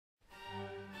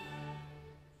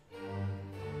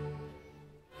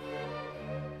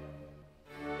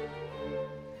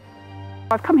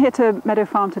I've come here to Meadow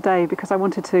Farm today because I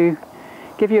wanted to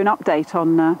give you an update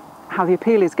on how the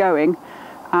appeal is going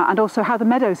and also how the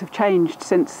meadows have changed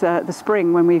since the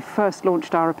spring when we first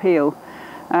launched our appeal.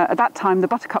 At that time the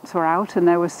buttercups were out and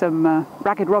there was some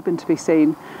ragged robin to be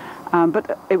seen,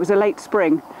 but it was a late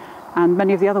spring and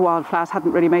many of the other wildflowers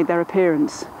hadn't really made their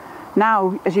appearance.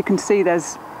 Now, as you can see,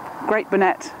 there's great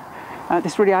bonnet,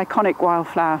 this really iconic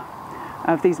wildflower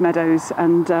of these meadows,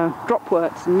 and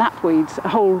dropworts and knapweeds, a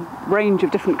whole range of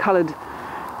different coloured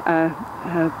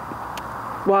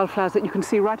wildflowers that you can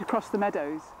see right across the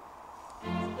meadows.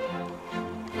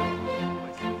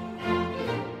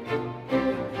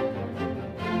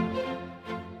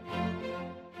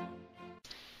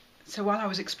 So while I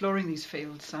was exploring these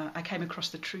fields, I came across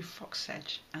the true fox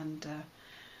sedge, and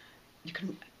you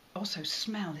can also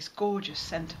smell this gorgeous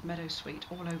scent of meadowsweet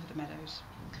all over the meadows.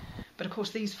 But of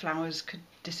course these flowers could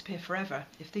disappear forever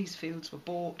if these fields were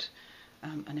bought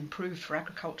and improved for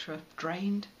agriculture,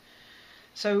 drained.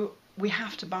 So we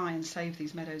have to buy and save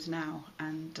these meadows now,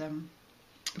 and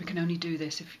we can only do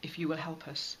this if you will help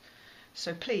us.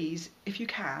 So please, if you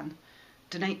can,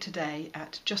 donate today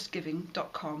at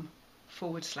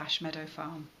justgiving.com/Meadow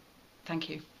Farm. Thank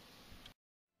you.